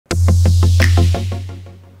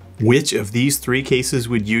Which of these three cases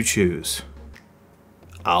would you choose?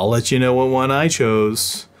 I'll let you know what one I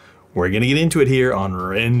chose. We're gonna get into it here on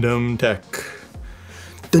Random Tech.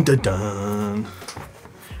 Dun dun dun.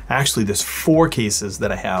 Actually, there's 4 cases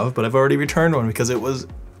that I have, but I've already returned one because it was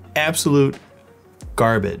absolute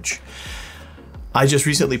garbage. I just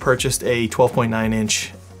recently purchased a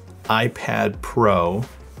 12.9-inch iPad Pro.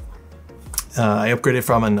 I upgraded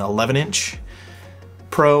from an 11-inch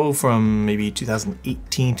Pro from maybe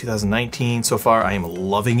 2018, 2019. So far, I am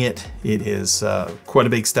loving it. It is quite a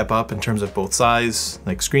big step up in terms of both size,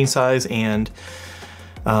 like screen size, and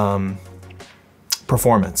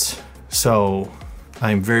performance. So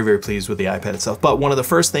I'm very, very pleased with the iPad itself. But one of the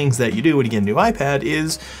first things that you do when you get a new iPad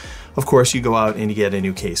is, of course, you go out and you get a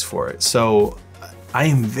new case for it. So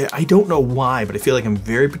I don't know why, but I feel like I'm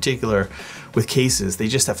very particular with cases. They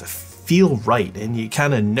just have to feel right, and you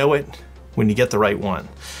kind of know it when you get the right one.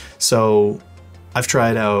 So I've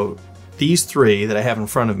tried out these 3 that I have in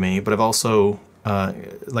front of me, but I've also,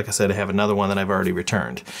 like I said, I have another one that I've already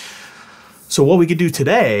returned. So what we could do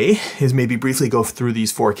today is maybe briefly go through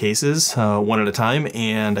these 4 cases one at a time,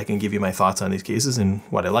 and I can give you my thoughts on these cases and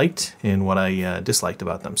what I liked and what I disliked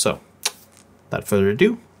about them. So without further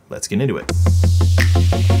ado, let's get into it.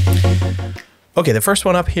 Okay, the first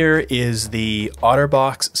one up here is the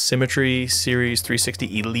OtterBox Symmetry Series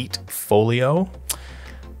 360 Elite Folio.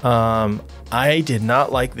 I did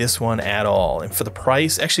not like this one at all. And for the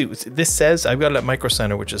price, actually, this says, I've got it at Micro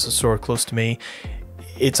Center, which is a store close to me.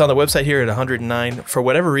 It's on the website here at $109. For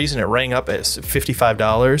whatever reason, it rang up as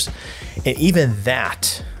 $55. And even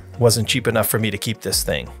that wasn't cheap enough for me to keep this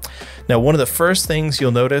thing. Now, one of the first things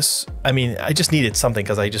you'll notice, I mean, I just needed something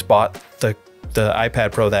because I just bought the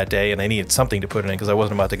iPad Pro that day, and I needed something to put in because I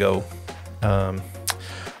wasn't about to go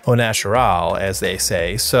au natural, as they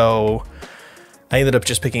say. So I ended up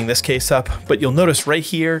just picking this case up. But you'll notice right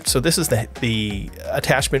here, so this is the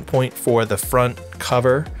attachment point for the front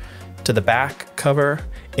cover to the back cover,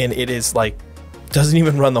 and it is like, doesn't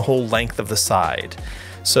even run the whole length of the side.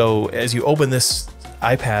 So as you open this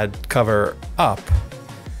iPad cover up,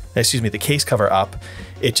 excuse me, the case cover up,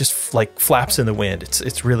 it just like flaps in the wind.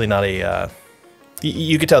 It's really not a,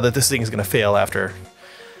 you could tell that this thing is going to fail after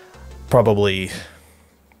probably,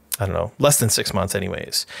 I don't know, less than 6 months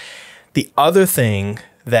anyways. The other thing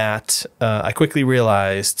that I quickly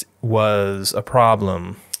realized was a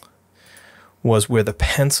problem was where the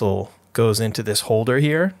pencil goes into this holder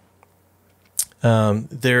here.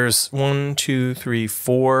 There's 1, 2, 3,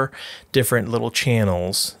 4 different little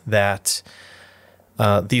channels that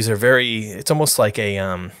these are very, it's almost like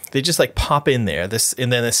a, they just like pop in there. This,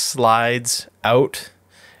 and then it slides out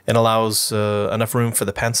and allows enough room for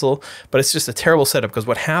the pencil. But it's just a terrible setup because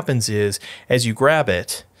what happens is as you grab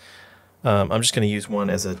it, I'm just going to use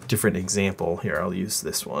one as a different example here. I'll use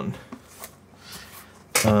this one.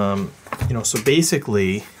 You know, so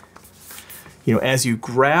basically, you know, as you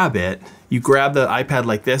grab it, you grab the iPad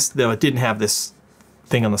like this, though it didn't have this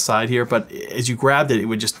thing on the side here, but as you grabbed it, it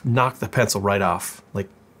would just knock the pencil right off, like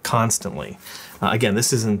constantly. Again,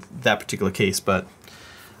 this isn't that particular case, but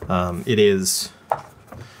it is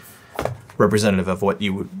representative of what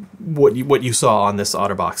you saw on this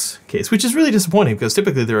OtterBox case, which is really disappointing because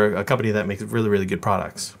typically they're a company that makes really, really good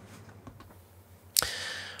products.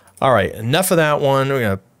 All right, enough of that one. We're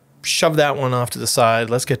gonna shove that one off to the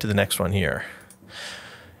side. Let's get to the next one here.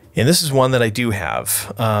 And this is one that I do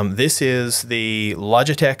have. This is the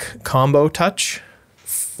Logitech Combo Touch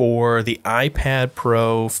for the iPad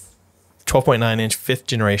Pro 12.9-inch 5th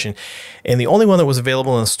generation. And the only one that was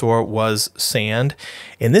available in the store was Sand.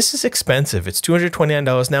 And this is expensive. It's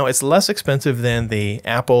 $229. Now, it's less expensive than the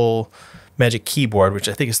Apple Magic Keyboard, which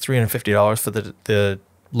I think is $350 for the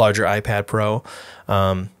larger iPad Pro.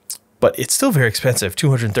 But it's still very expensive.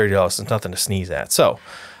 $230 is nothing to sneeze at. So,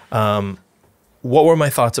 what were my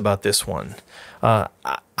thoughts about this one?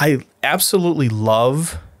 I absolutely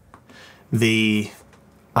love the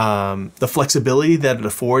flexibility that it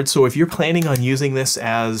affords. So if you're planning on using this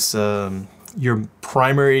as your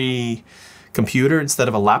primary computer instead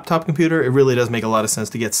of a laptop computer, it really does make a lot of sense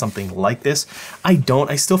to get something like this.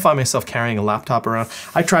 I still find myself carrying a laptop around.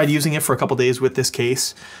 I tried using it for a couple days with this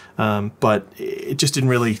case, but it just didn't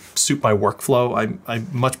really suit my workflow. I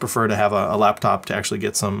much prefer to have a laptop to actually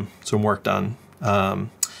get some work done.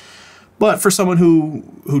 But for someone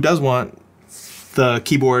who does want the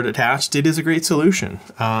keyboard attached, it is a great solution.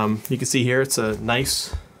 You can see here it's a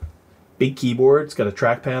nice big keyboard. It's got a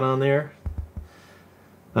trackpad on there.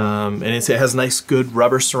 And it has nice good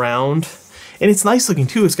rubber surround. And it's nice looking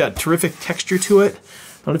too. It's got terrific texture to it.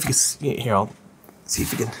 I don't know if you can see, here, I'll see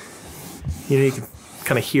if you can, you can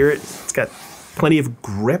kind of hear it. It's got plenty of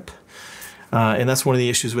grip. And that's one of the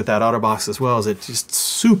issues with that OtterBox as well, is it's just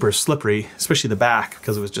super slippery, especially the back,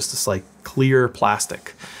 because it was just this like clear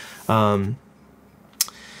plastic. But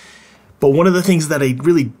one of the things that I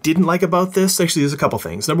really didn't like about this, actually there's a couple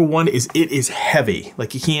things. Number one is it is heavy.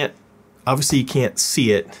 Like obviously you can't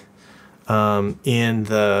see it in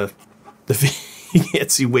the you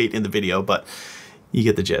can't see weight in the video, but you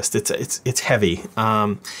get the gist. It's heavy.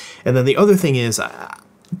 And then the other thing is,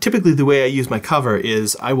 typically the way I use my cover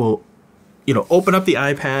is I will, open up the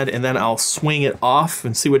iPad and then I'll swing it off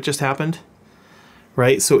and see what just happened,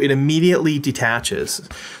 right? So it immediately detaches.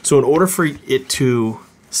 So in order for it to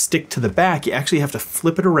stick to the back, you actually have to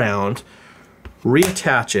flip it around,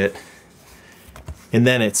 reattach it, and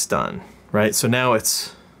then it's done, right? So now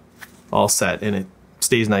it's all set and it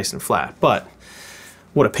stays nice and flat. But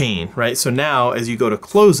what a pain, right? So now as you go to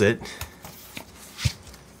close it,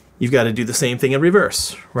 you've got to do the same thing in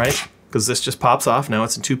reverse, right? Because this just pops off. Now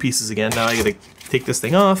it's in two pieces again. Now I got to take this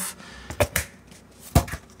thing off,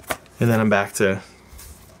 and then I'm back to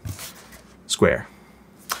square.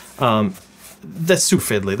 That's super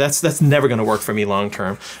fiddly. That's never going to work for me long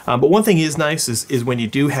term. But one thing is nice is when you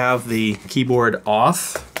do have the keyboard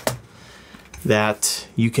off, that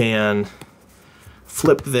you can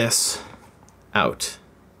flip this out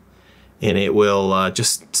and it will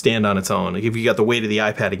just stand on its own. If you got the weight of the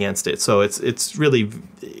iPad against it, so it's really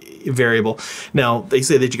variable. Now they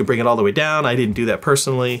say that you can bring it all the way down. I didn't do that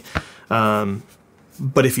personally,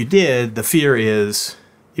 but if you did, the fear is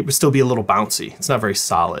it would still be a little bouncy. It's not very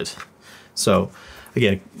solid. So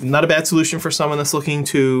again, not a bad solution for someone that's looking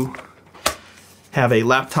to have a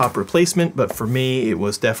laptop replacement, but for me, it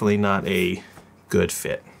was definitely not a good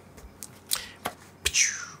fit.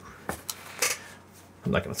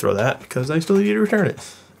 I'm not going to throw that because I still need to return it.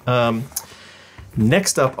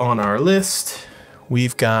 Next up on our list,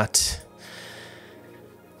 we've got,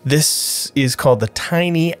 this is called the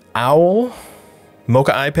TineeOwl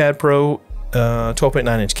Mocha iPad Pro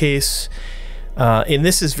 12.9-inch case. And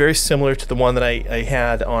this is very similar to the one that I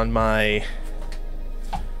had on my,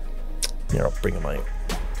 I'll bring in my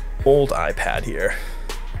old iPad here.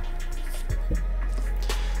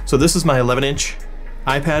 So this is my 11-inch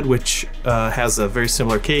iPad, which has a very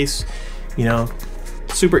similar case,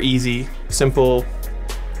 super easy, simple,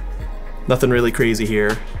 nothing really crazy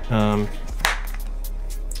here. And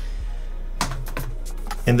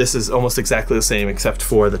this is almost exactly the same except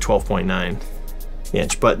for the 12.9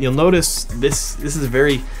 inch. But you'll notice this is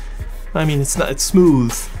very, it's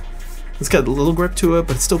smooth. It's got a little grip to it,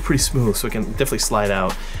 but it's still pretty smooth, so it can definitely slide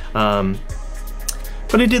out. But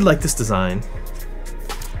I did like this design.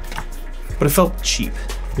 But it felt cheap,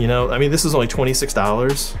 this is only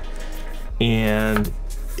 $26 and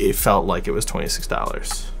it felt like it was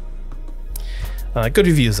 $26. Good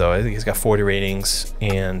reviews though. I think it's got 40 ratings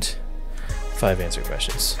and 5 answered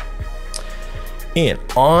questions. And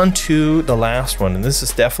on to the last one, and this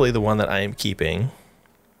is definitely the one that I am keeping.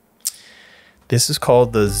 This is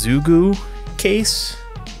called the Zugu Case.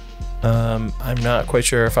 I'm not quite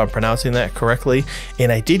sure if I'm pronouncing that correctly,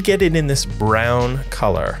 and I did get it in this brown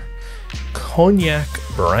color. Cognac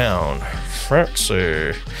brown,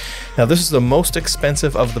 fancy. Now this is the most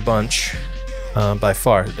expensive of the bunch by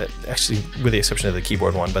far, actually with the exception of the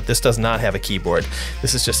keyboard one, but this does not have a keyboard.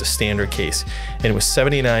 This is just a standard case, and it was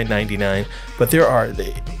 $79.99, but there are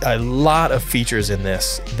a lot of features in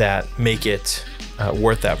this that make it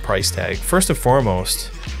worth that price tag. First and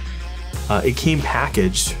foremost, it came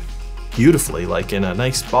packaged beautifully, like in a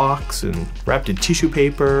nice box and wrapped in tissue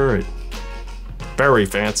paper. Very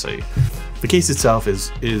fancy. The case itself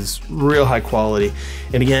is real high quality,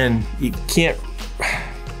 and again, you can't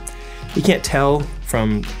tell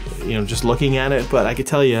from just looking at it, but I could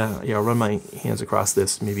tell you, I'll run my hands across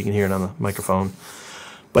this. Maybe you can hear it on the microphone.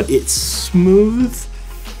 But it's smooth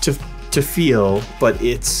to feel, but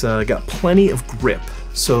it's got plenty of grip,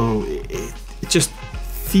 so it just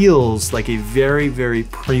feels like a very, very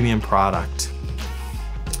premium product.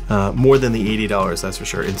 More than the $80, that's for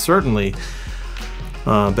sure, and certainly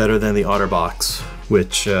better than the OtterBox,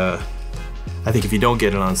 which I think if you don't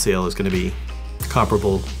get it on sale is going to be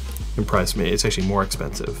comparable in price. Maybe it's actually more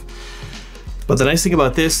expensive. But the nice thing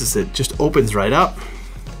about this is it just opens right up.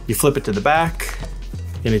 You flip it to the back,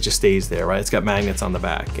 and it just stays there, right? It's got magnets on the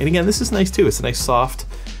back, and again, this is nice too. It's a nice soft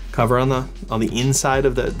cover on the inside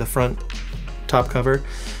of the front top cover.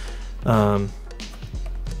 Has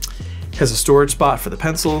a storage spot for the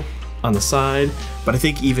pencil on the side, but I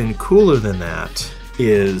think even cooler than that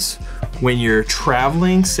is when you're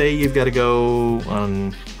traveling, say you've got to go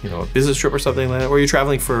on a business trip or something like that, or you're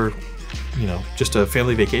traveling for just a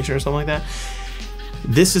family vacation or something like that,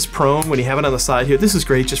 This is prone when you have it on the side here. This is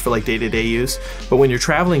great just for like day-to-day use, but when you're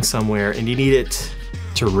traveling somewhere and you need it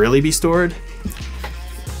to really be stored,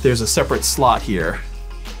 there's a separate slot here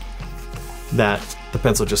that the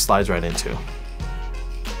pencil just slides right into.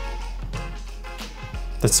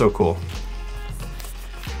 That's so cool.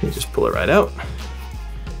 You just pull it right out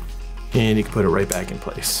and you can put it right back in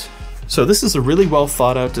place. So this is a really well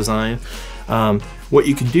thought out design. What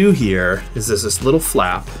you can do here is there's this little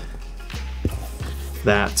flap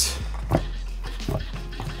that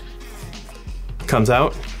comes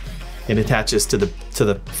out and attaches to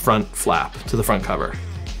the front flap, to the front cover.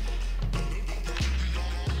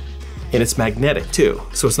 And it's magnetic too,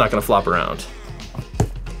 so it's not gonna flop around.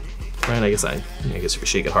 Right, I guess if you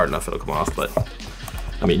shake it hard enough, it'll come off, but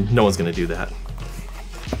I mean, no one's gonna do that.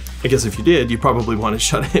 I guess if you did, you probably want it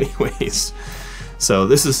shut anyways. So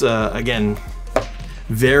this is, again,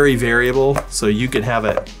 very variable, so you could have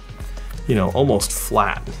it, you know, almost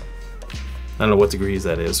flat. I don't know what degrees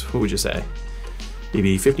that is. What would you say?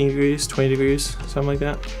 Maybe 15 degrees, 20 degrees, something like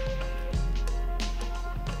that.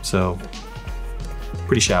 So,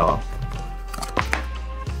 pretty shallow.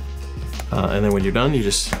 And then when you're done, you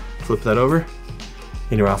just flip that over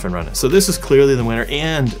and you're off and running. So this is clearly the winner.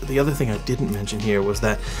 And the other thing I didn't mention here was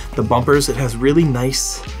that the bumpers, it has really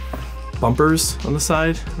nice bumpers on the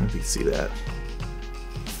side. I don't know if you can see that.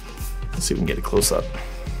 Let's see if we can get it close up.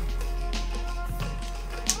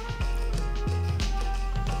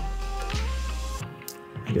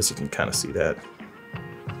 I guess you can kind of see that.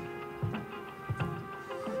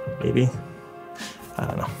 Maybe. I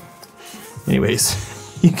don't know.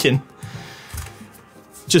 Anyways, you can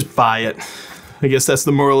just buy it. I guess that's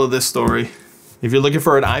the moral of this story. If you're looking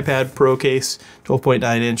for an iPad Pro case,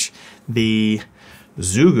 12.9 inch, the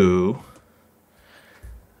Zugu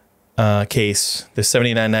case, the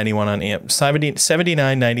 $79.91 on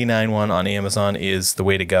 $79.99 one on Amazon is the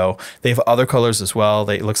way to go. They have other colors as well.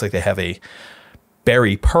 It looks like they have a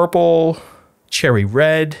berry purple, cherry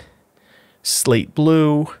red, slate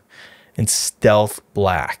blue, and stealth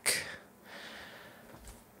black.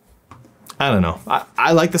 I don't know.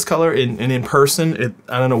 I like this color, and in person,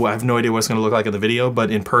 I don't know. I have no idea what it's going to look like in the video, but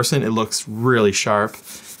in person, it looks really sharp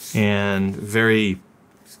and very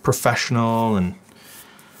professional, and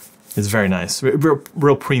it's very nice.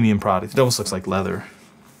 Real premium product. It almost looks like leather,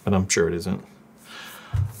 but I'm sure it isn't.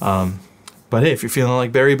 But hey, if you're feeling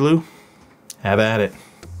like berry blue, have at it.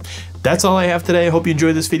 That's all I have today. I hope you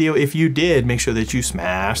enjoyed this video. If you did, make sure that you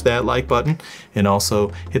smash that like button and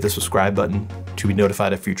also hit the subscribe button to be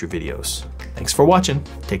notified of future videos. Thanks for watching.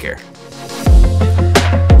 Take care.